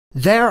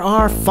There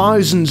are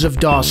thousands of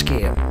DOS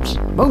games.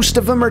 Most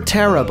of them are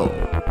terrible.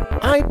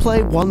 I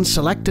play one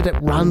selected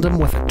at random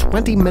with a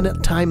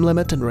 20-minute time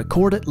limit and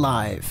record it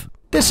live.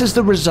 This is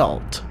the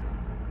result.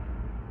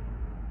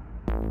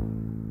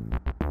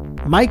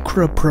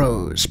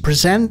 Microprose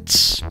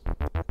presents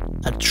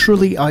a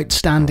truly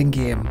outstanding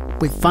game.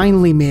 We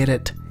finally made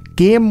it.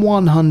 Game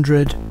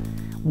 100,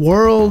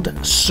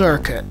 World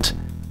Circuit,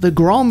 the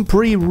Grand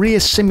Prix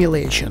race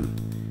simulation.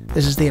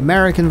 This is the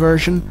American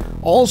version,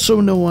 also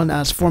known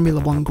as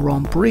Formula 1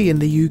 Grand Prix in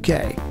the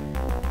UK.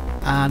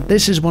 And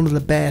this is one of the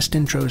best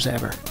intros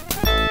ever.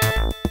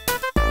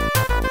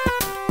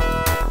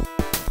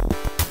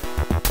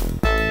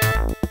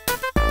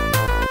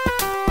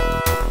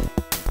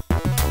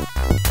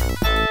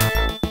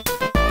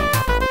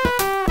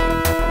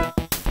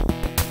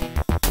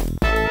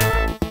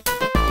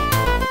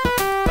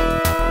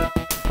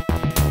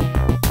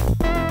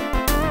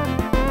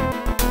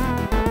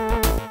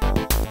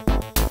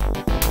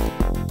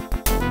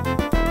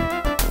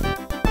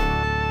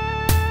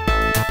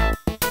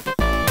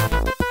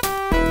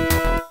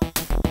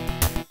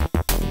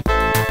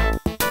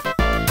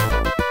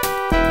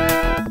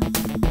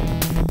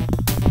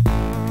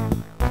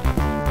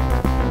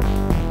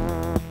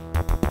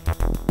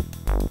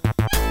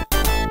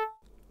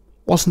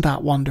 Wasn't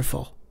that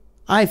wonderful?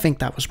 I think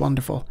that was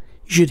wonderful.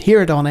 You should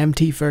hear it on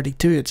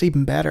MT32, it's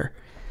even better.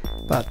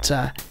 But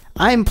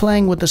I'm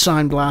playing with the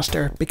Sound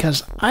Blaster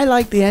because I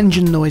like the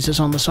engine noises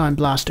on the Sound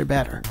Blaster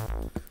better.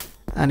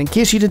 And in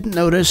case you didn't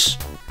notice,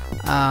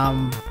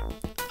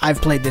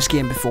 I've played this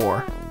game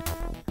before.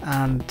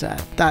 And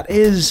that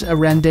is a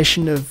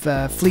rendition of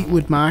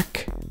Fleetwood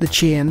Mac, The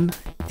Chain,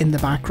 in the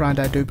background,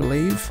 I do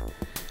believe.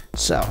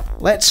 So,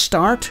 let's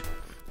start,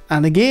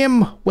 and the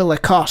game will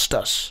accost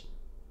us.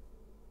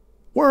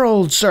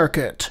 World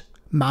Circuit,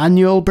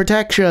 manual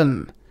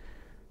protection.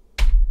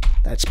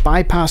 Let's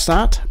bypass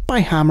that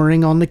by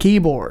hammering on the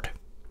keyboard.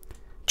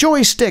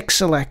 Joystick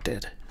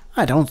selected.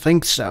 I don't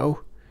think so.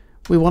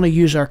 We want to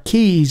use our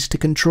keys to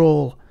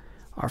control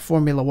our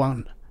Formula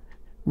 1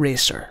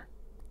 racer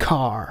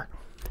car.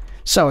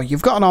 So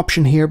you've got an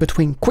option here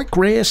between quick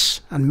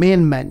race and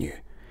main menu.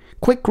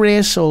 Quick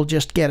race will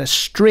just get us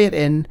straight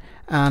in,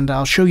 and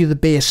I'll show you the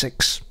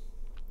basics.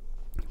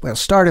 We'll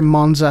start in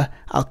Monza.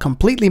 I'll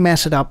completely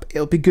mess it up.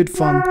 It'll be good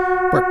fun.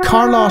 We're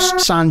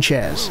Carlos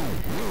Sanchez.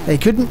 They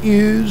couldn't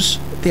use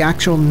the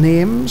actual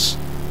names,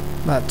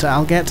 but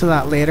I'll get to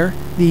that later.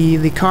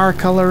 The car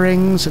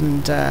colorings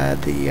and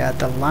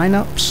the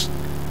lineups,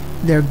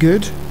 they're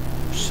good.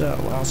 So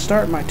I'll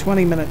start my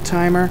 20-minute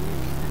timer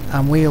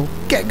and we'll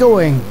get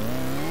going.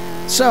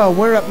 So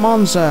we're at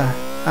Monza,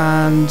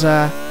 and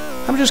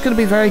I'm just going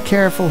to be very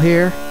careful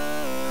here,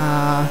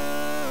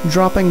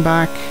 dropping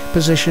back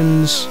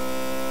positions.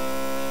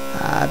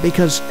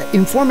 Because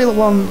in Formula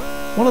 1,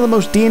 one of the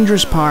most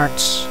dangerous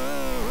parts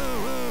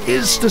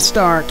is the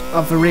start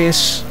of the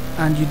race,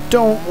 and you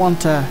don't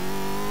want to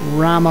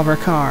ram other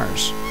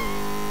cars.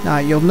 Now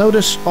you'll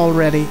notice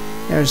already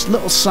there's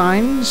little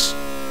signs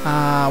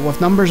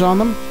with numbers on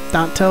them.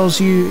 That tells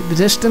you the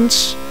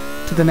distance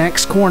to the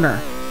next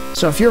corner.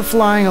 So if you're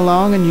flying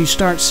along and you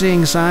start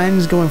seeing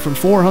signs going from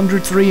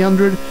 400,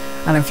 300,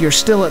 and if you're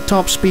still at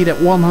top speed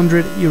at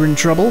 100, you're in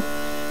trouble.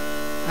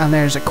 And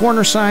there's a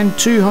corner sign,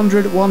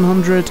 200,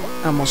 100,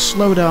 and we'll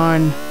slow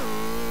down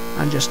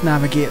and just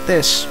navigate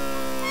this.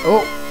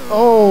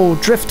 Oh,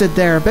 drifted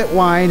there, a bit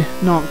wide,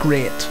 not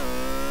great.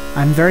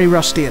 I'm very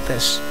rusty at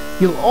this.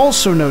 You'll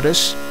also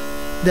notice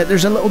that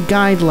there's a little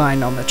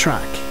guideline on the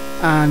track,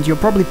 and you'll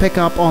probably pick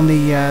up on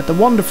the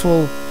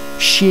wonderful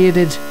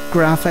shaded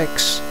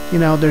graphics. You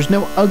know, there's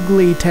no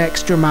ugly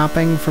texture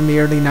mapping from the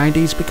early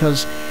 90s,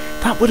 because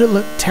that would have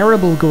looked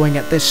terrible going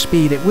at this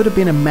speed. It would have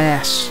been a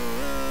mess.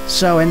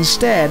 So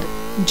instead,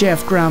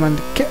 Geoff Crammond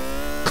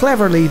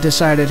cleverly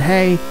decided,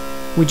 hey,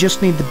 we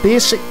just need the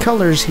basic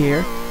colours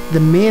here. The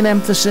main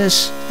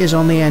emphasis is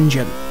on the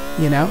engine,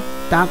 you know?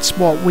 That's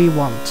what we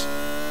want.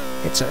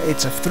 It's a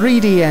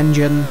 3D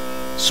engine,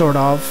 sort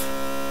of.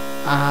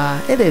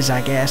 It is,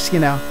 I guess, you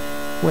know,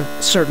 with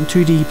certain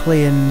 2D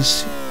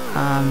planes,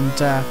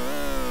 and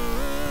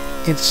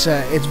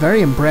it's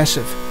very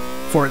impressive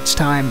for its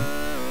time.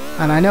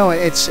 And I know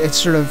it's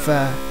sort of...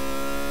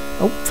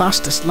 oh,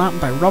 fastest lap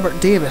by Robert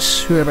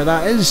Davis, whoever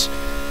that is.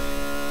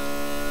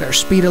 Better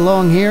speed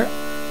along here.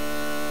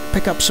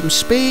 Pick up some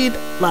speed.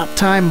 Lap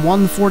time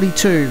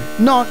 1:42.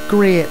 Not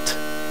great,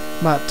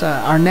 but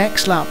our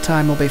next lap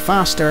time will be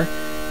faster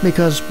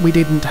because we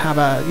didn't have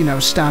a, you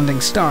know,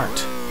 standing start.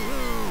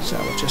 So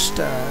we'll just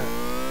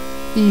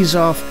ease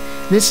off.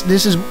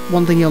 This is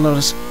one thing you'll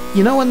notice.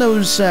 You know, in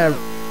those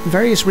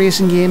various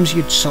racing games,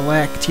 you'd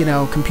select, you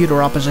know,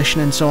 computer opposition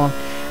and so on,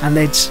 and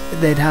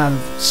they'd have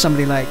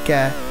somebody like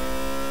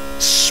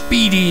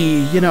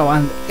Speedy, you know,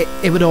 and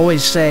it would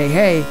always say,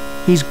 hey,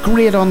 he's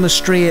great on the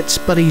straights,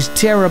 but he's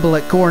terrible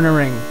at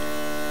cornering.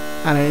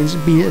 And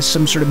it'd be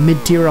some sort of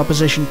mid-tier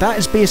opposition. That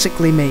is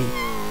basically me.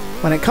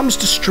 When it comes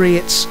to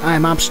straights,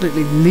 I'm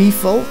absolutely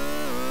lethal,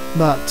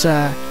 but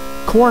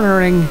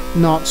cornering,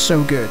 not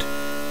so good.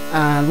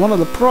 And one of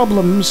the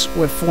problems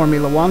with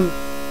Formula 1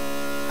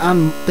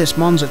 and this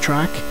Monza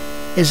track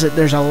is that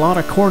there's a lot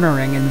of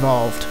cornering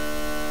involved.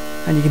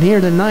 And you can hear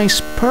the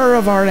nice purr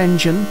of our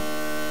engine,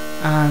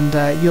 and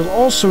you'll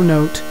also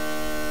note,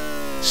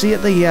 see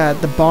at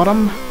the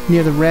bottom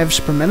near the revs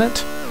per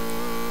minute,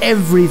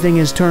 everything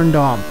is turned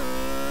on.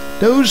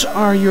 Those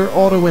are your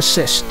auto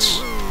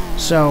assists.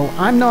 So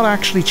I'm not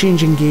actually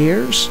changing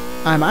gears,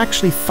 I'm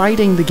actually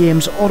fighting the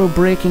game's auto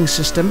braking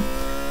system.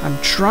 I'm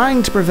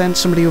trying to prevent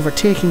somebody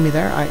overtaking me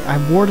there.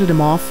 I warded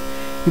him off.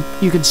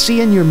 You can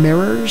see in your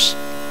mirrors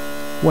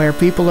where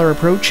people are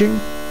approaching,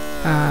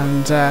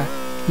 and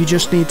you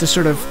just need to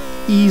sort of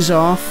ease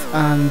off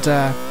and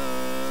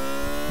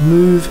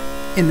move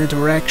in the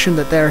direction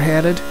that they're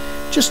headed,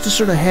 just to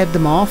sort of head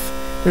them off.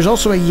 There's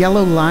also a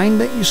yellow line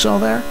that you saw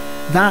there.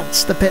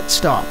 That's the pit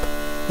stop.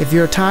 If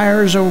your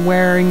tires are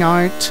wearing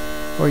out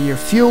or your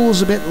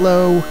fuel's a bit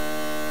low,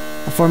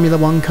 a Formula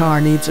 1 car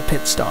needs a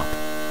pit stop.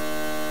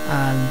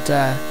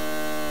 And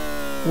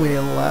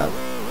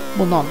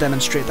we'll not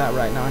demonstrate that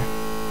right now.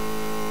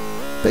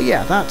 But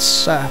yeah,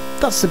 that's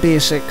the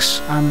basics.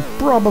 I'm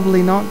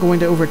probably not going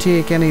to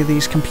overtake any of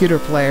these computer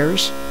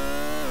players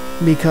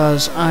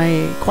because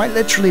I quite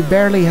literally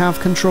barely have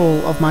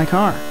control of my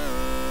car.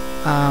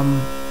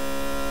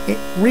 It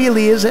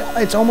really is,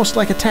 it's almost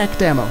like a tech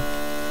demo.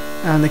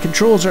 And the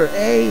controls are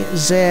A,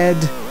 Z,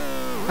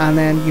 and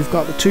then you've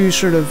got the two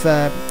sort of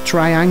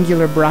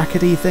triangular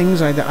brackety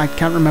things. I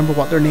can't remember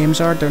what their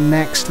names are. They're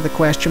next to the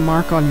question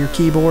mark on your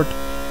keyboard.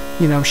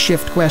 You know,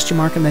 shift question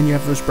mark, and then you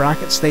have those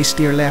brackets. They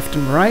steer left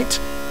and right.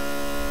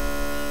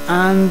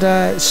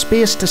 And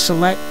space to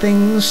select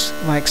things,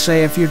 like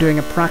say if you're doing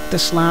a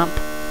practice lap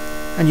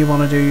and you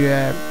want to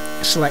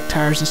do select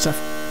tires and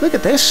stuff. Look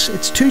at this,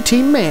 it's two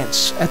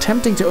teammates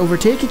attempting to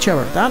overtake each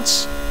other.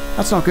 That's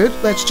not good.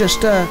 Let's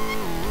just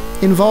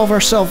involve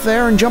ourselves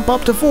there and jump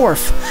up to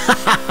fourth.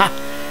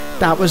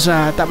 That was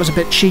a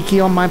bit cheeky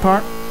on my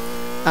part.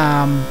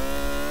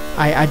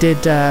 I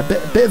did a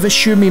bit of a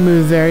Schumi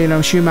move there, you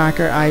know,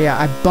 Schumacher.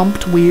 I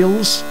bumped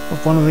wheels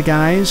of one of the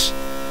guys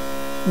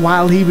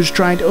while he was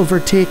trying to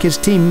overtake his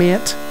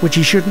teammate, which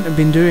he shouldn't have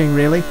been doing,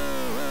 really.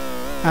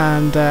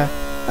 And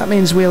that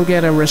means we'll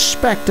get a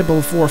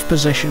respectable fourth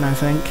position, I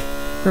think,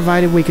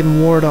 provided we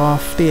can ward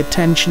off the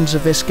attentions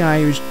of this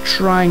guy who's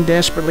trying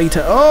desperately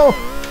to... Oh!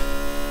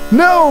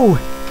 No!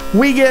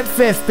 We get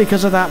fifth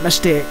because of that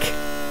mistake.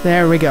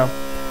 There we go.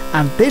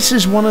 And this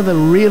is one of the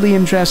really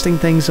interesting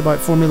things about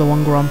Formula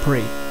 1 Grand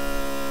Prix.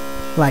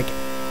 Like,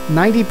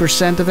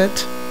 90% of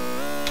it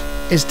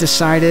is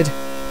decided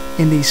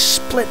in these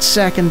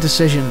split-second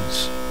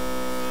decisions.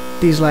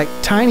 These, like,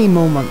 tiny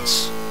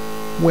moments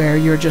where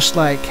you're just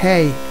like,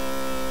 hey,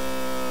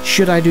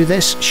 should I do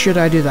this? Should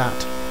I do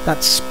that?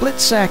 That split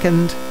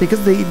second,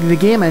 because the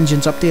game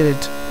engine's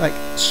updated, like,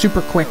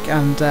 super quick,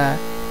 and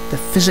the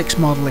physics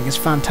modelling is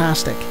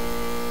fantastic.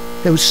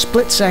 Those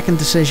split-second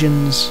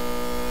decisions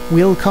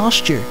will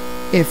cost you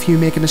if you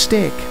make a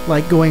mistake,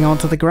 like going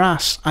onto the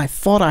grass. I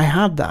thought I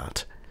had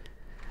that.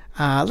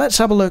 Let's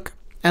have a look,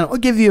 and I'll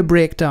give you a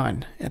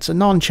breakdown. It's a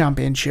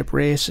non-championship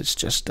race, it's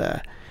just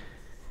to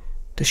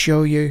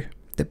show you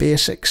the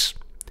basics.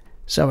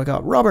 So we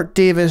got Robert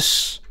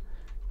Davis,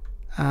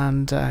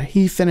 and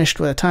he finished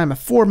with a time of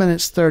 4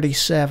 minutes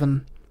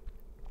 37.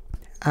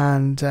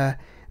 And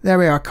there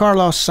we are,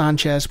 Carlos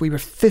Sanchez. We were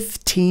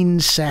 15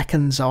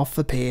 seconds off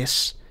the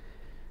pace.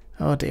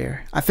 Oh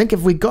dear. I think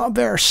if we got a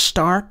better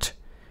start,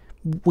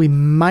 we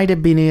might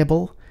have been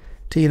able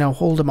to, you know,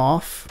 hold him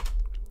off.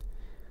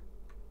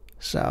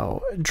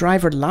 So,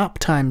 driver lap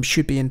time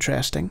should be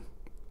interesting.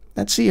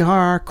 Let's see how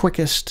our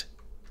quickest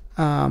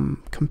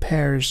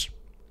compares.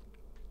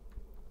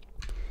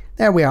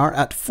 There we are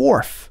at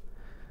fourth.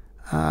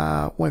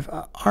 With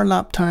our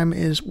lap time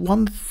is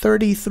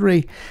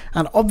 1:33,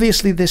 and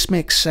obviously this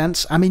makes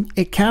sense. I mean,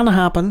 it can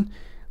happen.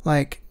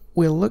 Like,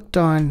 we'll look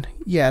down.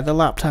 Yeah, the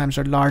lap times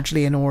are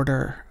largely in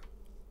order.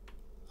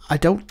 I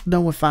don't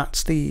know if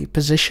that's the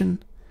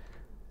position.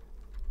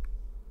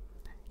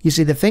 You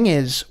see, the thing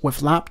is,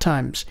 with lap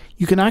times,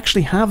 you can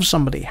actually have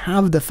somebody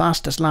have the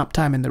fastest lap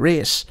time in the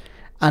race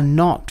and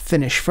not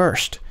finish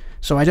first.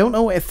 So I don't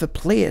know if the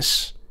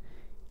place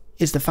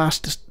is the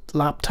fastest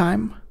lap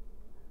time.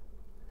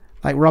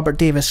 Like Robert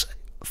Davis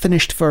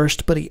finished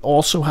first, but he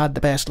also had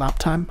the best lap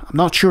time. I'm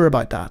not sure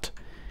about that.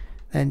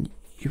 Then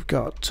you've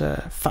got...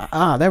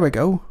 there we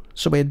go.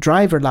 So we had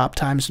driver lap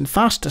times and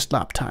fastest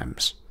lap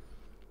times.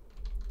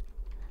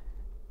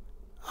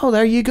 Oh,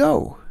 there you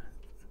go.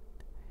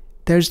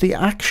 There's the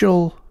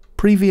actual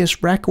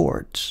previous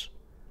records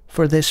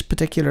for this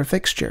particular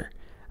fixture.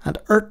 And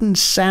Ayrton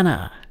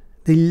Senna,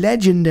 the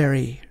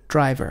legendary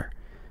driver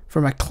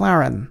for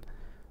McLaren,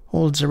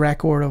 holds a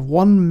record of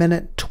 1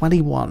 minute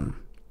 21.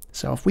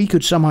 So if we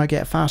could somehow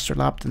get a faster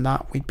lap than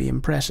that, we'd be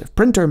impressive.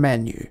 Printer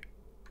menu.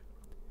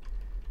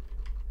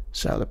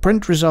 So the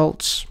print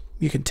results,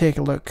 you can take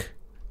a look.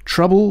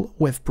 Trouble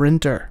with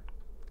printer.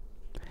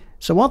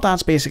 So what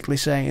that's basically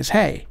saying is,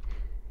 hey,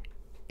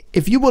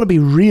 if you want to be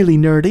really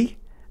nerdy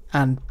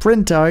and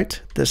print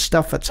out the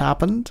stuff that's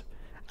happened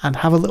and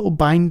have a little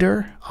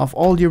binder of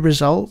all your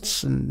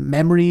results and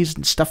memories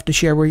and stuff to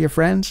share with your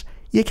friends,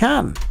 you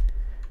can.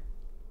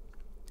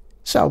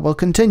 So we'll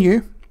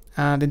continue,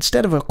 and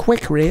instead of a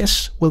quick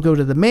race, we'll go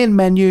to the main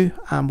menu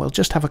and we'll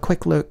just have a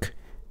quick look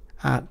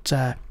at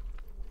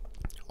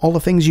all the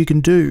things you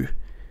can do.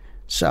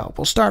 So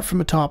we'll start from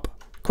the top.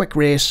 Quick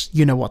race,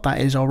 you know what that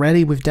is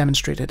already, we've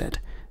demonstrated it.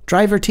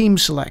 Driver team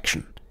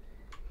selection.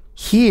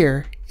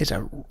 Here is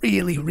a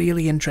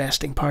really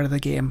interesting part of the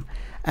game,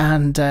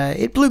 and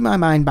it blew my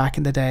mind back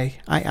in the day.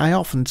 I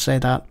often say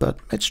that, but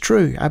it's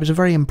true. I was a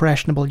very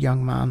impressionable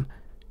young man,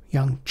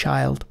 young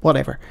child,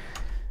 whatever.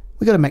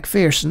 We go to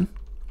McPherson,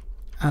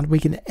 and we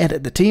can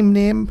edit the team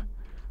name,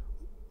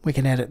 we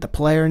can edit the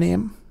player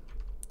name,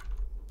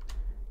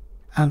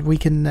 and we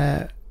can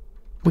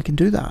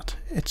do that.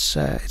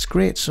 It's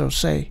great. So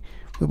say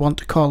we want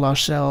to call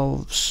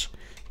ourselves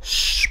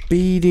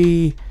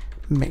Speedy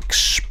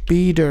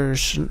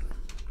McSpeeders.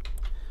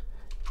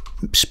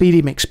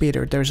 Speedy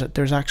McSpeeder.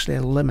 There's actually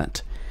a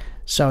limit.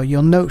 So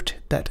you'll note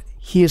that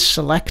he is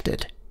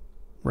selected,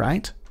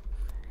 right?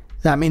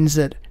 That means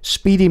that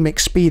Speedy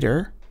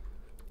McSpeeder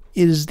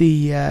is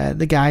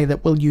the guy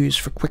that we'll use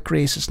for quick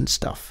races and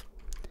stuff.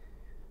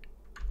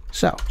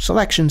 So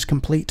selection's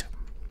complete.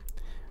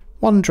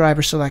 One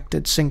driver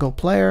selected, single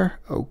player.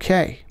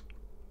 Okay.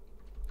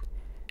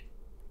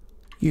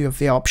 You have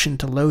the option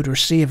to load or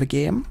save a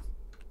game.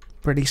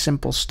 Pretty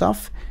simple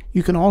stuff.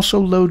 You can also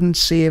load and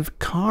save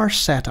car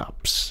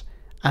setups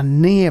and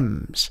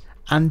names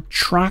and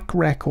track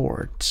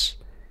records,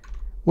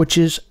 which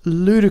is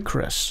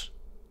ludicrous.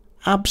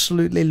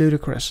 Absolutely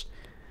ludicrous.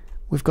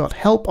 We've got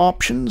help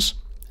options,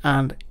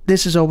 and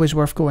this is always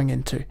worth going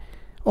into.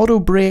 Auto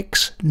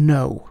brakes,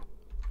 no.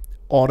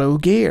 Auto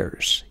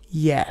gears,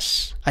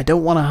 yes. I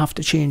don't want to have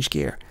to change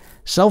gear.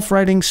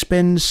 Self-riding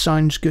spins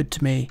sounds good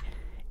to me.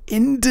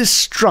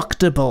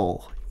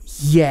 Indestructible,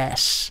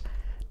 yes.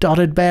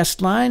 Dotted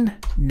best line,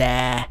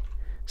 nah.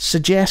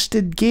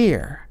 Suggested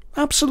gear,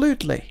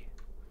 absolutely.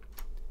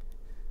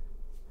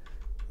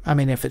 I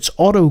mean, if it's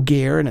auto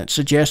gear and it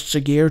suggests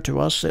a gear to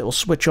us, it'll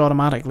switch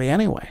automatically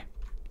anyway.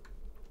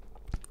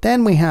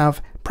 Then we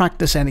have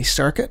practice any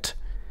circuit,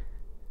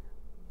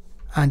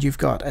 and you've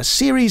got a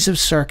series of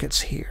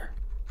circuits here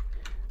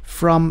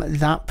from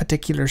that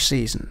particular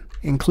season,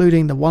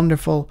 including the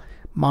wonderful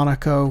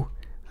Monaco,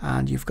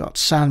 and you've got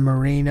San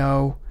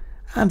Marino,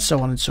 and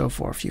so on and so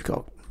forth. You've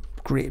got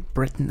Great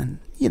Britain, and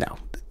you know,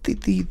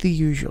 the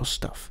usual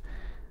stuff.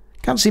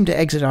 Can't seem to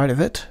exit out of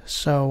it,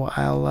 so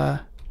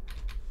I'll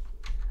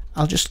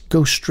just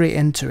go straight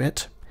into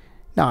it.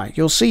 Now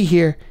you'll see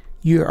here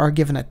you are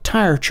given a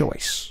tyre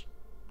choice,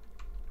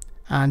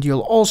 and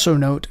you'll also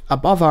note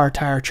above our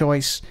tyre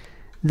choice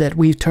that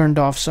we've turned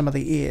off some of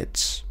the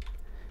aids.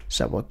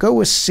 So we'll go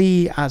with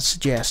C as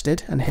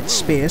suggested and hit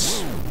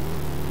space,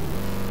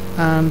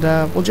 and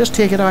we'll just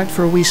take it out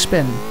for a wee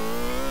spin.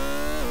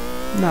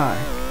 Now,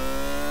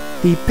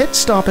 the pit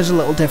stop is a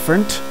little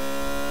different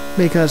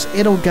because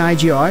it'll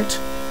guide you out.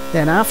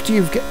 Then after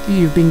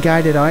you've been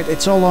guided out,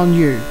 it's all on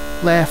you.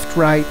 Left,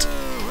 right,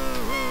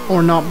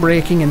 or not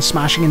braking and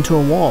smashing into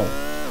a wall.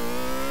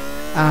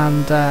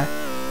 And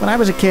when I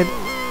was a kid,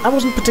 I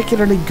wasn't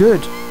particularly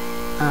good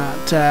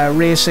at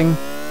racing,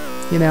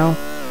 you know.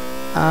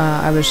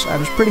 I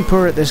was pretty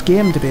poor at this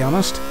game, to be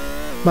honest.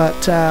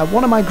 But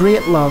one of my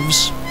great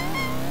loves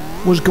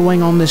was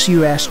going on this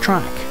US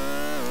track.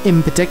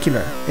 In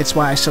particular, it's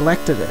why I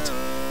selected it.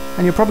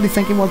 And you're probably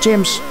thinking, well,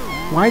 James,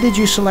 why did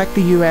you select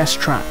the US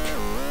track?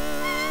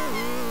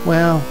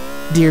 Well,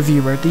 dear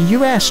viewer, the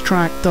US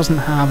track doesn't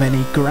have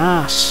any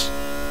grass,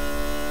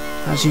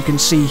 as you can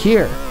see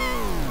here.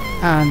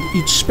 And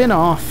you'd spin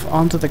off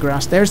onto the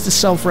grass. There's the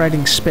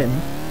self-riding spin.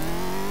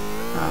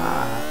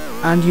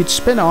 And you'd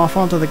spin off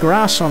onto the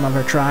grass on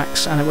other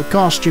tracks, and it would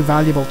cost you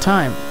valuable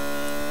time.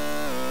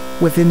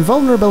 With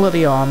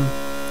invulnerability on,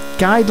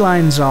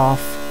 guidelines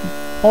off,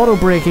 auto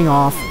braking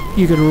off,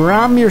 you could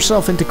ram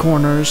yourself into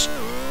corners,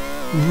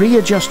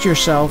 readjust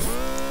yourself,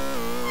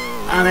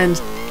 and then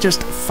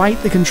just fight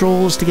the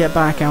controls to get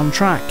back on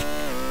track.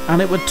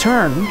 And it would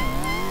turn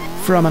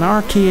from an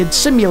arcade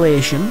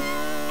simulation,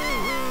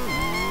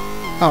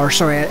 or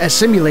sorry, a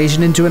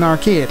simulation into an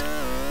arcade.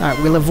 Now,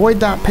 we'll avoid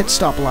that pit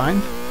stop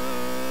line,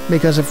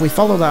 because if we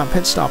follow that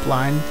pit stop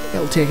line,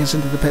 it'll take us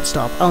into the pit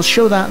stop. I'll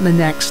show that in the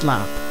next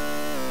lap.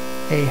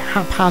 A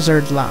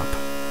haphazard lap.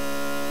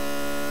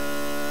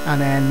 And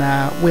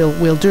then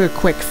we'll do a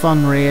quick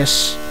fun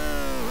race,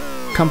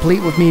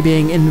 complete with me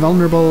being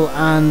invulnerable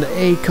and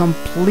a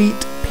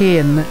complete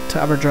pain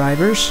to other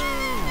drivers,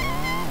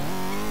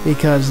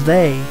 because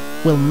they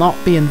will not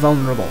be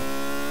invulnerable.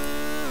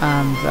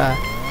 And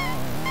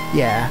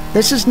yeah,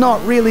 this is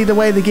not really the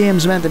way the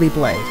game's meant to be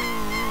played.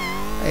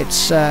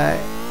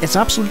 It's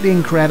absolutely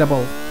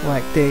incredible,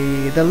 like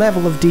the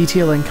level of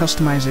detail and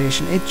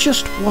customization. It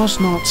just was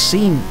not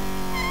seen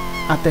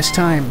at this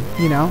time,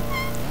 you know.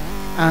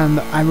 And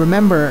I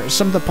remember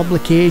some of the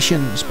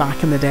publications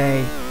back in the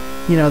day,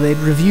 you know, they'd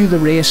review the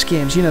race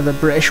games, you know, the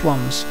British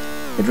ones.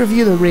 They'd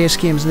review the race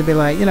games and they'd be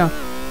like, you know,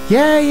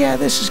 yeah,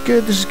 this is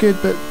good,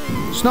 but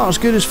it's not as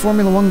good as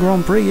Formula 1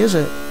 Grand Prix, is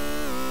it?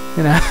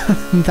 You know,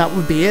 that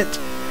would be it.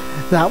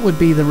 That would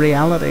be the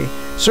reality.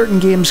 Certain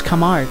games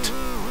come out,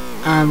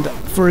 and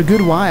for a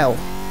good while,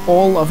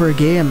 all other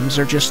games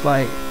are just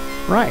like,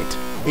 right,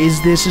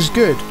 is this as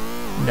good?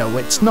 No,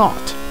 it's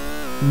not.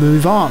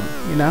 Move on,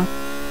 you know?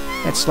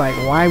 It's like,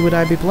 why would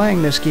I be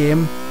playing this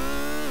game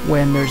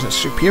when there's a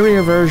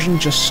superior version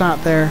just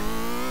sat there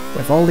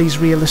with all these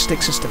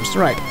realistic systems?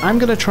 Right, I'm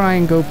gonna try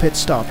and go pit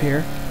stop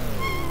here.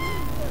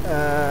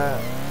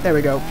 There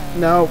we go.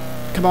 No,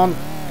 come on.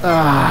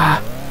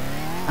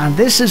 And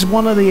this is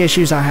one of the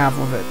issues I have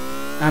with it.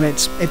 And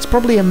it's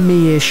probably a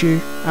me issue,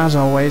 as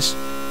always.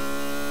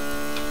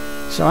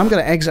 So I'm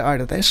gonna exit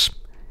out of this.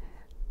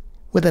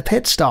 With a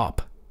pit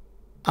stop,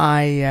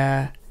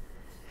 it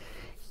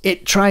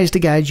tries to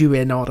guide you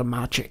in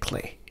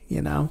automatically,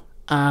 you know?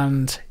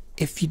 And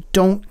if you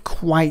don't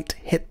quite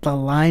hit the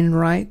line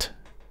right,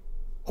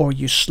 or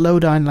you slow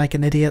down like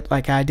an idiot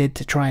like I did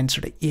to try and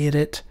sort of aid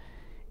it,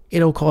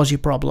 it'll cause you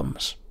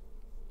problems.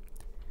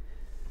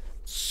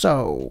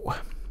 So,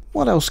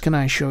 what else can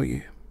I show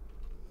you?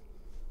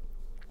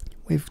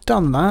 We've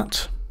done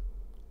that.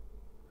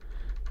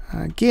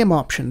 Game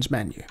options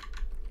menu.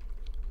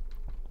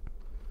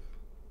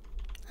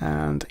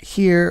 And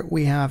here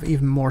we have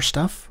even more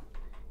stuff,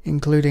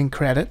 including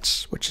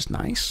credits, which is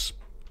nice.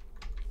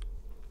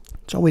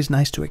 It's always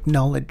nice to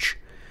acknowledge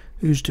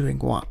who's doing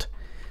what.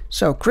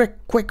 So,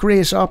 quick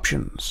race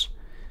options.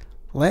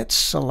 Let's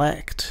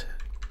select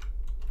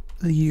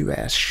the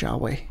US, shall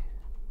we?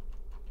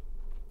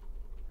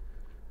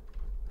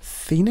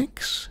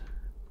 Phoenix,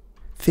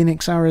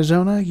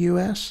 Arizona,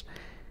 US.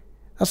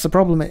 That's the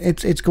problem.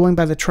 It's going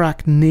by the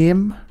track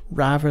name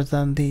rather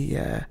than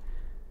the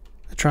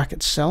track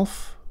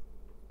itself.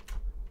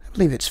 I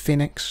believe it's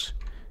Phoenix.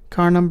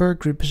 Car number,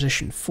 grid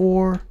position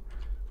 4.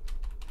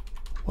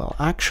 Well,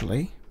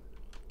 actually,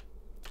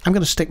 I'm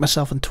going to stick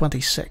myself in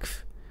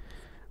 26th.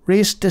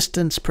 Race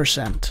distance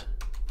percent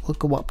will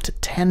go up to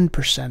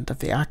 10% of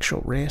the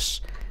actual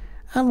race,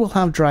 and we'll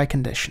have dry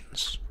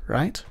conditions,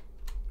 right?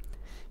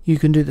 You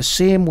can do the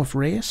same with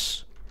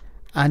race,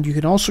 and you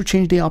can also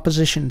change the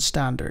opposition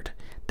standard.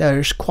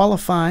 There's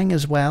qualifying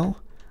as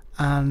well,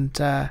 and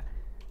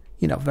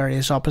you know,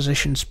 various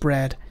opposition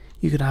spread.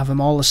 You can have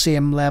them all the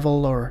same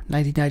level, or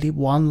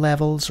 1991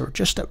 levels, or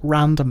just at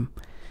random.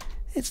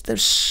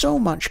 There's so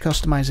much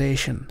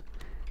customization.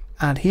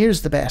 And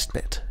here's the best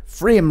bit: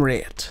 frame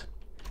rate.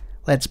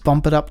 Let's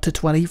bump it up to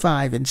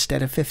 25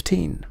 instead of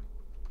 15.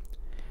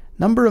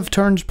 Number of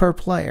turns per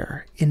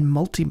player in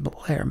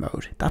multiplayer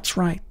mode. That's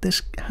right,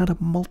 this had a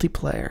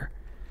multiplayer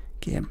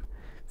game.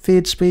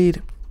 Fade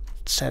speed,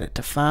 set it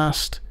to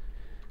fast.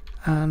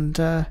 And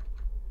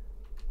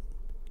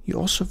you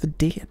also have a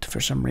date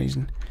for some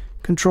reason.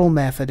 Control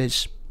method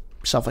is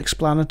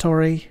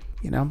self-explanatory,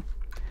 you know.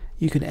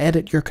 You can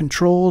edit your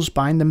controls,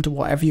 bind them to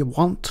whatever you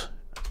want.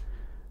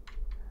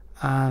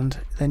 And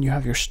then you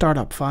have your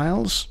startup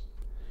files,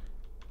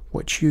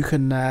 which you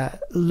can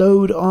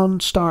load on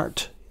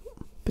start.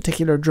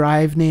 Particular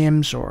drive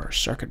names or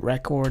circuit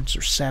records or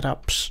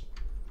setups.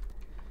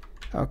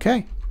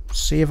 Okay,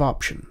 save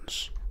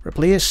options.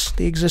 Replace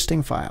the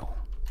existing file.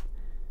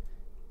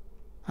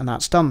 And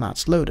that's done,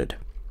 that's loaded.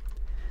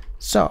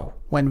 So,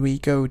 when we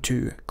go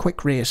to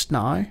Quick Race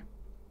now,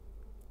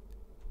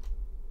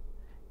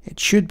 it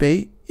should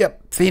be,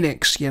 yep,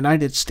 Phoenix,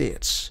 United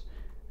States.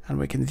 And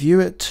we can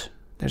view it.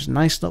 There's a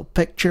nice little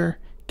picture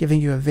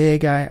giving you a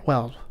vague idea,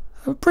 well,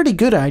 a pretty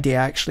good idea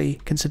actually,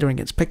 considering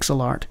it's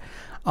pixel art,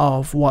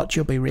 of what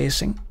you'll be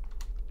racing.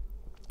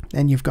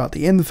 Then you've got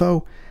the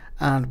info,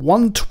 and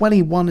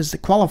 1:21 is the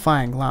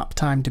qualifying lap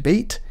time to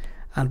beat,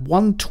 and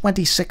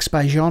 1:26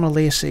 by Jean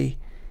Alesi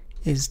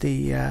is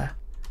the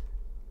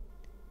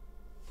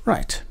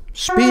right,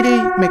 speedy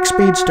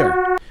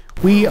McSpeedster.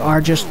 We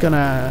are just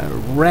gonna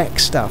wreck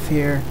stuff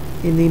here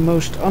in the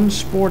most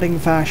unsporting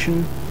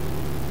fashion,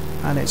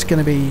 and it's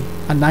gonna be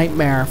a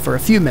nightmare for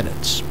a few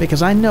minutes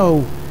because I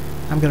know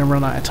I'm gonna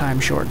run out of time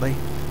shortly.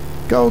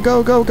 Go,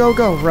 go, go, go,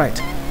 go. Right.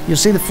 You'll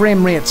see the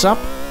frame rate's up.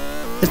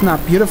 Isn't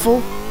that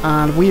beautiful?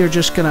 And we are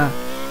just gonna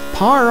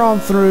power on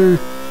through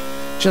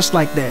just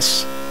like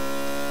this.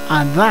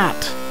 And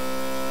that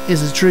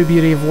is the true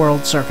beauty of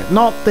World Circuit.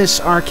 Not this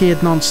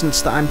arcade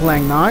nonsense that I'm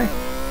playing now,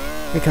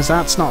 because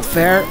that's not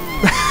fair.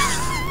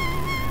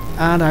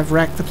 And I've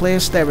wrecked the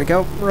place. There we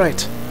go.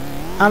 Right.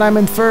 And I'm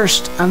in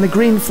first, and the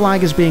green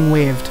flag is being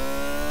waved.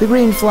 The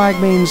green flag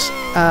means,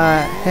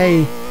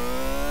 hey,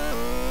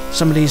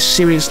 somebody's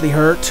seriously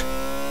hurt.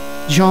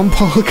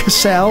 Jean-Paul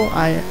Cassel,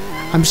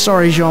 I'm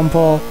sorry,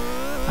 Jean-Paul.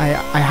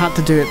 I had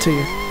to do it to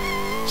you.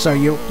 So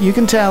you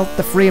can tell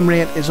the frame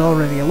rate is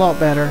already a lot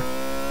better.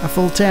 A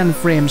full 10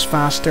 frames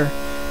faster.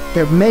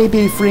 There may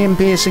be frame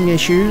pacing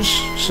issues,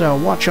 so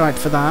watch out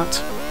for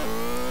that.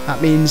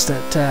 That means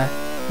that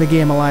the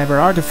game will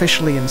either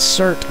artificially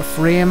insert a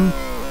frame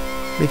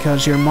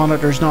because your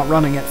monitor's not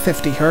running at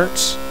 50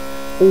 Hz,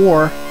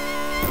 or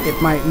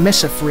it might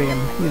miss a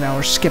frame, you know,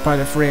 or skip out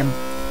a frame.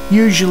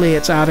 Usually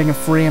it's adding a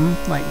frame,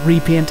 like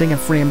repainting a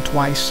frame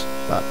twice,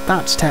 but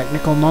that's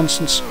technical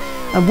nonsense.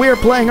 And we're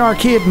playing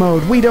arcade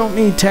mode. We don't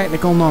need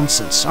technical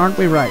nonsense, aren't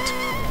we right?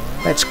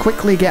 Let's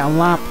quickly get a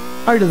lap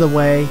out of the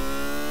way.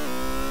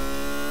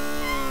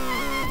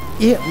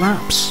 8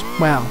 laps.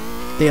 Well,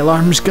 the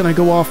alarm's gonna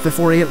go off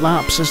before 8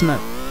 laps, isn't it?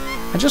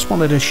 I just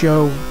wanted to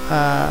show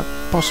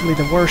possibly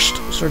the worst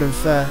sort of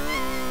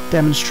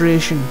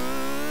demonstration.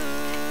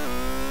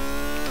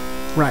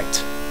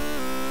 Right.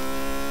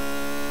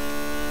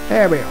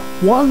 There we are.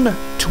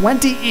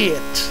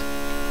 1:28.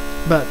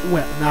 But,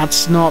 well,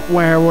 that's not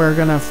where we're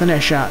gonna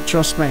finish at,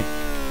 trust me.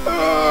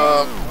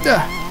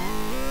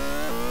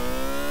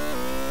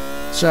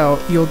 So,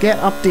 you'll get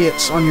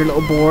updates on your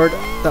little board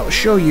that will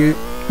show you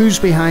who's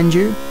behind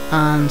you,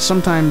 and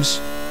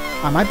sometimes,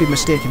 I might be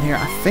mistaken here,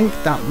 I think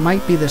that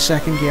might be the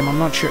second game, I'm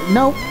not sure.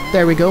 No,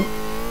 there we go.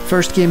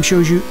 First game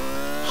shows you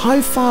how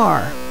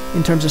far,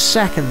 in terms of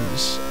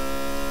seconds,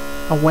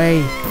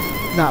 away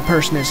that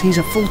person is. He's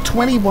a full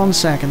 21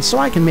 seconds, so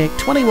I can make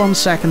 21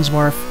 seconds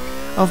worth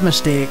of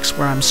mistakes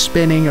where I'm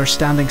spinning or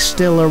standing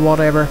still or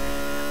whatever,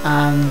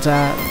 and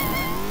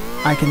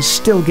I can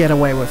still get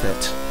away with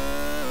it.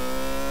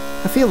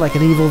 I feel like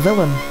an evil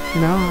villain,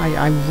 you know.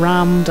 I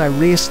rammed, I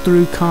raced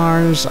through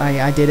cars,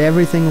 I did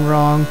everything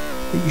wrong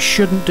that you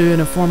shouldn't do in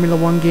a Formula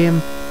 1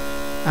 game,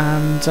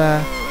 and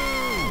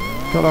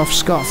got off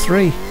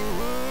scot-free.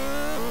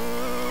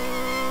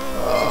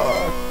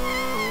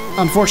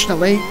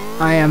 Unfortunately,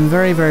 I am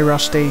very, very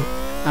rusty,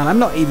 and I'm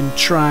not even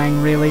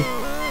trying really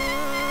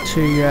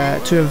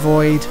to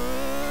avoid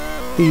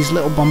these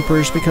little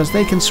bumpers because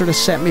they can sort of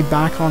set me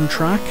back on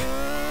track.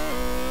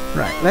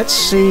 Right, let's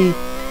see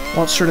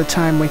what sort of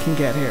time we can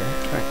get here.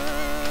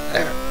 Right,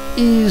 there.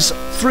 Ease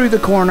through the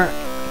corner.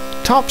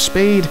 Top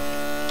speed.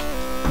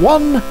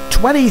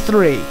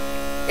 1:23.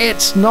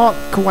 It's not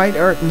quite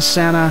Ayrton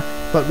Senna,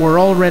 but we're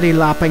already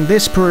lapping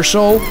this poor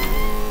soul.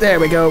 There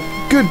we go.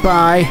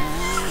 Goodbye.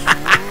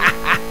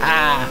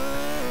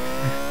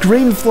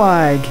 Green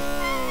flag.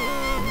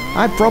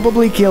 I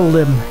probably killed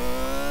him.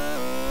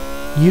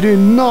 You do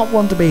not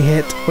want to be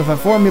hit with a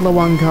Formula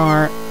 1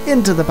 car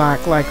into the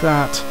back like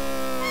that.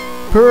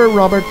 Poor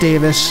Robert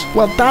Davis.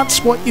 Well,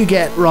 that's what you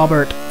get,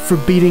 Robert, for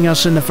beating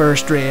us in the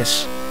first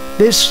race.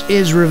 This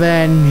is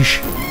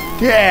revenge.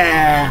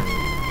 Yeah!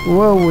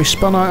 Whoa, we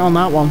spun out on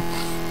that one.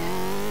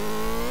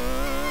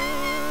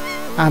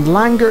 And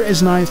Langer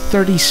is now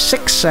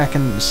 36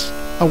 seconds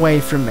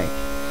away from me.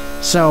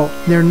 So,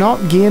 they're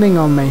not gaining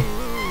on me.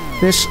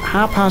 This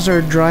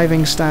haphazard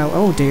driving style...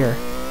 Oh dear.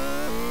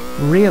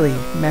 Really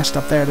messed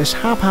up there. This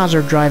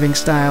haphazard driving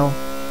style,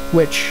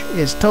 which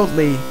is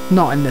totally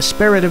not in the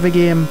spirit of a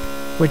game,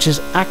 which is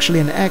actually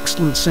an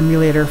excellent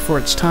simulator for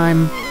its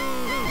time,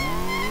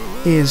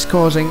 is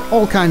causing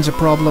all kinds of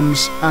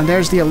problems. And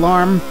there's the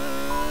alarm.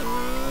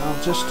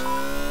 I'll just...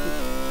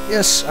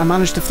 Yes, I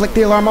managed to flick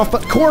the alarm off,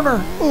 but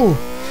corner! Oh!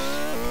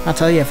 I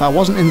tell you, if I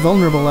wasn't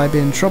invulnerable, I'd be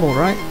in trouble,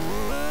 right?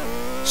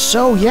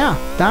 So yeah,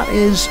 that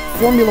is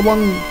Formula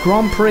 1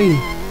 Grand Prix,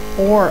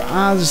 or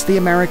as the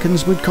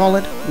Americans would call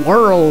it,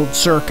 World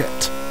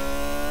Circuit.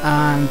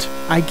 And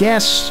I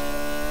guess,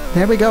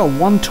 there we go,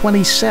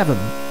 1:27.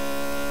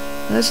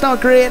 It's not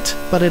great,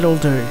 but it'll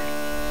do.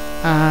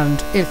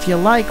 And if you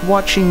like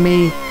watching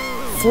me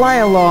fly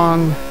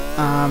along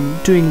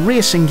doing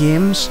racing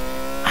games,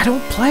 I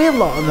don't play a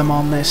lot of them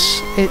on this.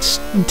 It's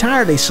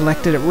entirely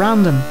selected at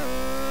random.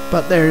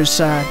 But there's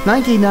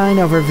 99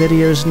 other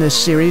videos in this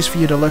series for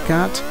you to look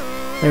at.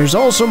 There's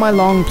also my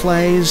long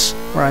plays,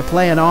 where I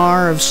play an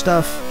hour of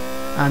stuff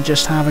and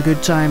just have a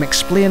good time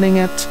explaining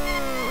it.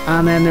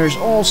 And then there's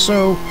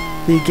also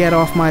the Get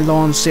Off My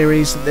Lawn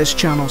series that this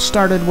channel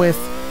started with,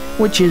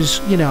 which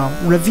is, you know,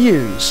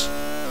 reviews.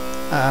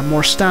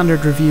 More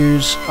standard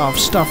reviews of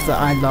stuff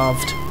that I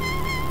loved.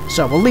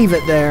 So we'll leave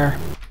it there.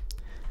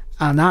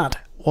 And that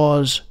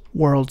was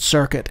World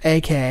Circuit,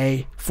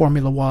 aka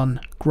Formula 1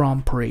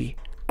 Grand Prix.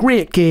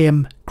 Great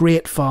game,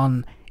 great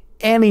fun.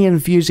 Any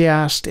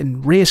enthusiast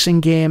in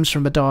racing games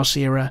from the DOS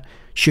era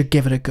should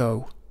give it a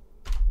go.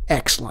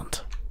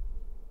 Excellent.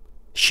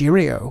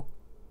 Cheerio.